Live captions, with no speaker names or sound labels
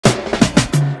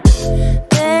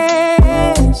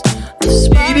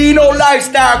Chirino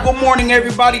Lifestyle. Good morning,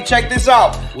 everybody. Check this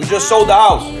out. We just sold the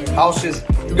house. House is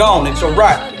gone. It's a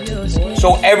wrap.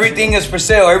 So everything is for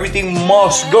sale. Everything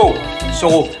must go.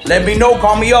 So let me know.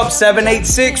 Call me up.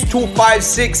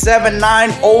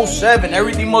 786-256-7907.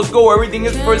 Everything must go. Everything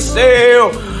is for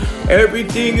sale.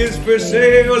 Everything is for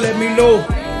sale. Let me know.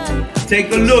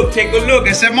 Take a look. Take a look.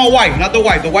 Except my wife. Not the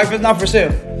wife. The wife is not for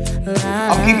sale.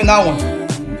 I'm keeping that one.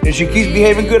 If she keeps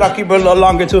behaving good, I'll keep her a little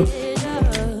longer too.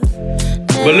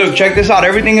 But look, check this out.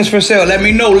 Everything is for sale. Let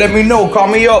me know. Let me know. Call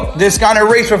me up. Discounted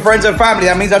rates for friends and family.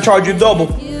 That means I charge you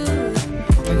double.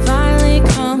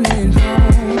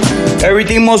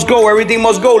 Everything must go. Everything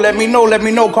must go. Let me know. Let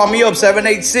me know. Call me up.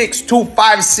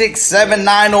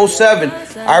 786-256-7907.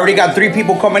 I already got 3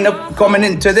 people coming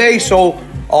in today. So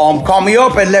call me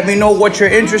up and let me know what you're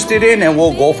interested in, and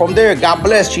we'll go from there. God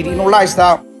bless. Chirino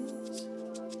Lifestyle.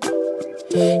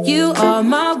 You are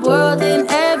my world in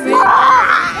every.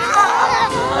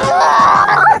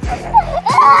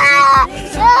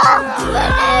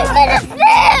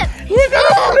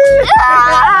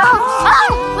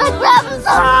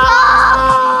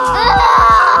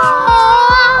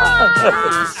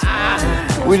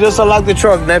 We just unlocked the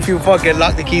truck. Nephew fucking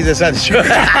locked the keys inside the truck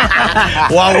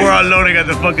while we're unloading at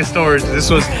the fucking storage. This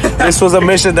was a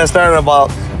mission that started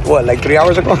about what, like 3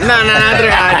 hours ago? No, 3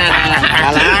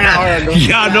 hours ago.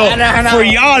 Yeah, no. For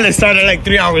y'all, it started like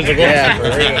 3 hours ago. Yeah,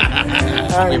 for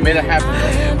real. We made it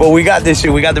happen. But we got this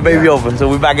shit. We got the baby open, so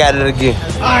we back at it again.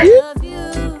 All right.